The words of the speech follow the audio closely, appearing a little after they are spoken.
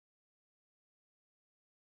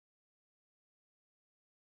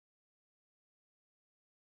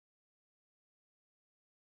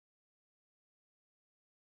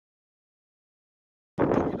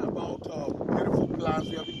about beautiful plants.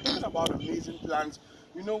 We have been talking about amazing plants.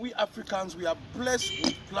 You know, we Africans, we are blessed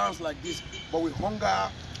with plants like this, but we hunger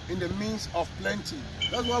in the means of plenty.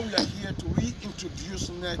 That's why we are here to reintroduce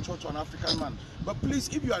nature to an African man. But please,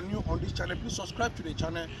 if you are new on this channel, please subscribe to the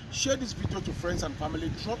channel, share this video to friends and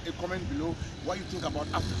family, drop a comment below what you think about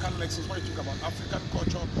African lessons, what you think about African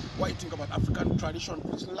culture, what you think about African tradition.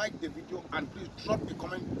 Please like the video and please drop a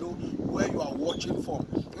comment below where you are watching from.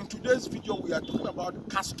 In today's video, we are talking about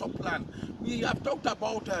castor plant. We have talked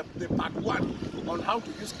about the part 1 on how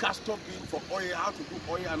to use castor bean for oil, how to do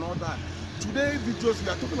oil and all that. Today's videos, we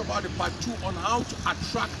are talking about the part 2 on how to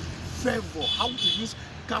attract favor, how to use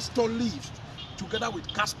castor leaves together with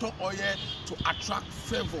castor oil to attract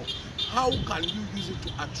favor. How can you use it to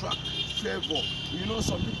attract favor? You know,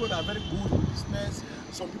 some people that are very good in business,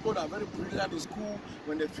 some people that are very brilliant in school,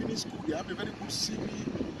 when they finish school, they have a very good CV,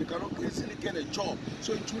 they cannot easily get a job.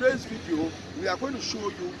 So in today's video, we are going to show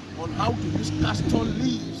you on how to use castor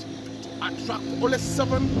leaves to attract only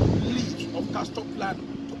 7 leaves of castor plant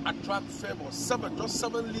to attract favor. Just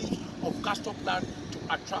 7 leaves of castor plant to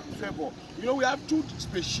attract favor. You know, we have 2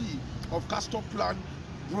 species of castor plant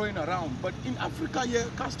growing around, but in Africa here,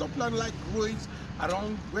 castor plant like growing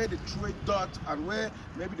around where they throw dirt and where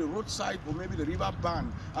maybe the roadside or maybe the river bank.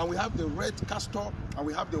 And we have the red castor and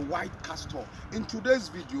we have the white castor. In today's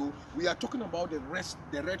video, we are talking about the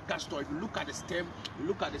red castor. If you look at the stem, you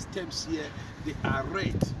look at the stems here, they are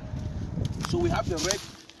red. So we have the red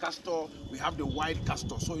castor, we have the white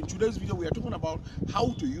castor. So in today's video, we are talking about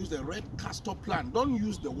how to use the red castor plant. Don't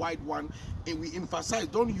use the white one, and we emphasize,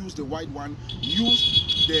 don't use the white one,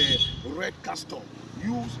 use the red castor.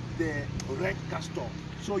 Use the red castor.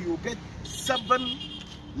 So you get 7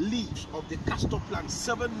 leaves of the castor plant,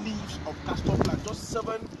 7 leaves of castor plant, just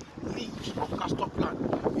 7 leaves of castor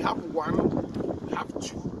plant. We have 1, we have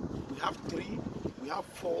 2, we have 3, we have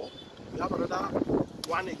 4, we have another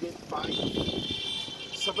 1 again, 5.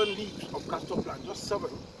 7 leaves of castor plant, just 7,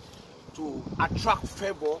 to attract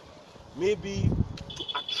favor, maybe to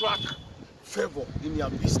attract favor in your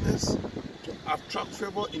business, to attract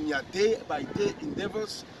favor in your day-by-day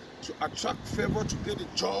endeavors, to attract favor to get a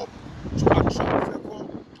job, to attract favor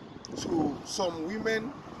to some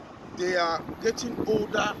women. They are getting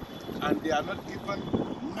older and they are not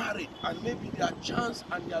even married, and maybe they are chance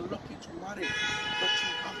and they are lucky to marry, but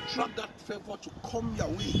you attract that favor to come your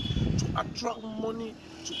way, to attract money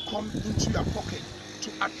to come into your pocket, to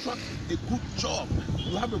attract a good job.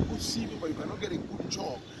 You have a good CV but you cannot get a good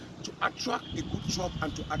job. To attract a good job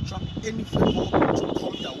and to attract any favor to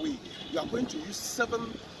come your way, you are going to use 7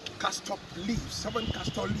 castor leaves, 7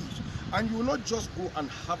 castor leaves, and you will not just go and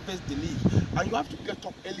harvest the leaf. And you have to get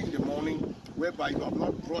up early in the morning, whereby you have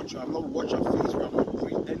not brushed, you have not washed your face, you have not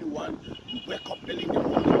greeted anyone. You wake up early in the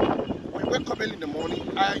morning. When you wake up early in the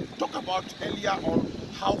morning, I talk about earlier on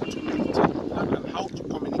how to maintain plants and how to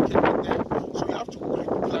communicate with them. So you have to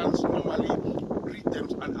greet plants normally, greet them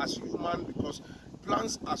and as human, because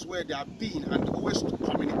plants as well, they are being and always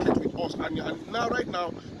communicate with us. And now right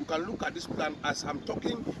now you can look at this plant. As I'm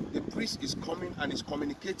talking, the breeze is coming and is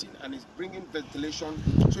communicating and is bringing ventilation.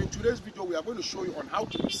 So in today's video, we are going to show you on how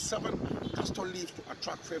to use 7 castor leaves to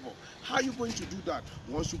attract favor. How are you going to do that?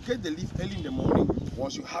 Once you get the leaf early in the morning,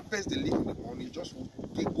 once you harvest the leaf in the morning, just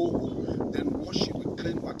go home, then wash it with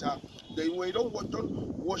clean water. Then when you don't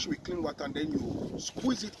wash it with clean water, and then you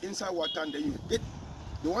squeeze it inside water, and then you get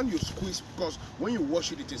the one you squeeze, because when you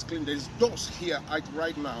wash it, it is clean. There is dust here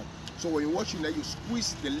right now. So when you wash it, then you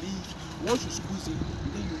squeeze the leaves. Once you squeeze it,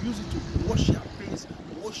 then you use it to wash your face,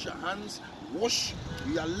 wash your hands, wash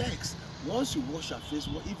your legs. Once you wash your face,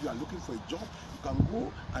 if you are looking for a job, you can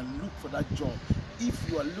go and look for that job. If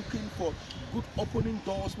you are looking for good opening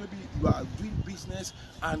doors, maybe you are doing business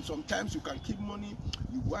and sometimes you can keep money,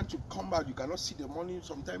 you want to come back, you cannot see the money,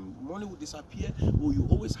 sometimes money will disappear, or you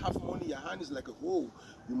always have money, your hand is like a hole,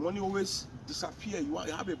 your money always disappear. You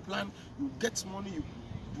have a plan, you get money, you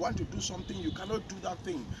want to do something, you cannot do that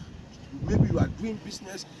thing. Maybe you are doing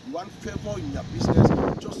business, you want favor in your business,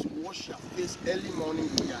 just wash your face early morning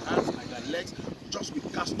with your hands and your legs, just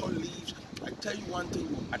with castor leaves. I tell you one thing,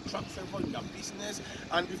 you attract favor in your business.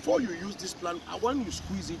 And before you use this plant, when you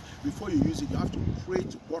squeeze it, before you use it, you have to pray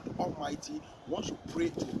to God Almighty. Once you pray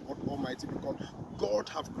to God Almighty, because God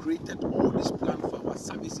have created all this plant for our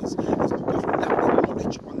services, it's because we have the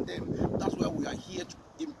knowledge on them. That's why we are here to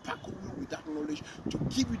impact you with that knowledge, to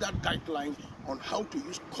give you that guideline on how to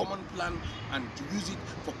use common plant and to use it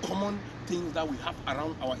for common things that we have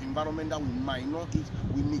around our environment that we might not eat,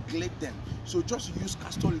 we neglect them. So just use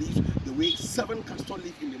castor leaves the way 7 castor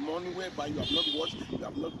leaves in the morning, whereby you have not washed, you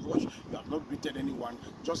have not brushed, you have not greeted anyone.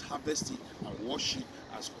 Just harvest it and wash it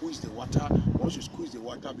and squeeze the water. Once you squeeze the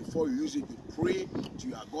water, before you use it, you pray to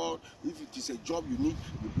your God. If it is a job you need,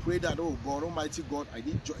 you pray that, oh God, Almighty God, I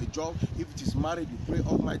need a job. If it is married, you pray,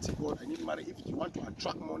 Almighty God, I need marriage. If you want to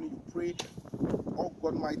attract money, you pray, oh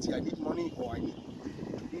God Almighty, I need money, or I need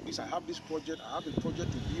to do this. I have this project. I have a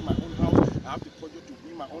project to build my own house. I have the project to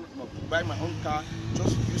build my own, no, to buy my own car.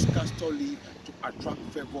 Just use castor leaf to attract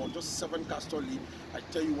favor. Just 7 castor leaf. I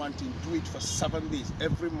tell you one thing, do it for 7 days,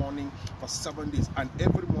 every morning for 7 days, and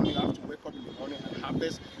every morning you have to wake up in the morning and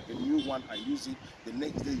harvest a new one and use it. The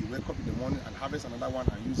next day you wake up in the morning and harvest another one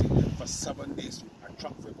and use it for 7 days. You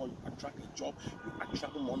attract favor, you attract a job, you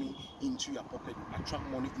attract money into your pocket, you attract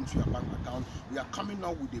money into your bank account. We are coming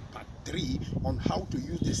out with a part 3 on how to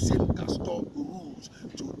use the same castor rules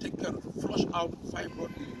to take care of, flush out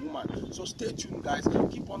fibroid in a woman. So stay tuned, guys.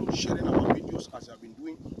 Keep on sharing our videos as you have been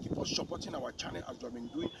doing. Keep on supporting our channel as you have been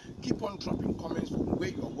doing. Keep on dropping comments from where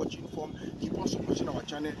you are watching from. Keep on supporting our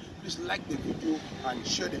channel. Please like the video and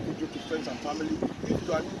share the video to friends and family. If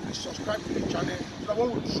you are new, please subscribe to the channel so that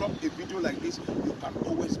when we drop a video like this, you can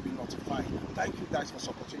always be notified. Thank you guys for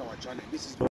supporting our channel. This is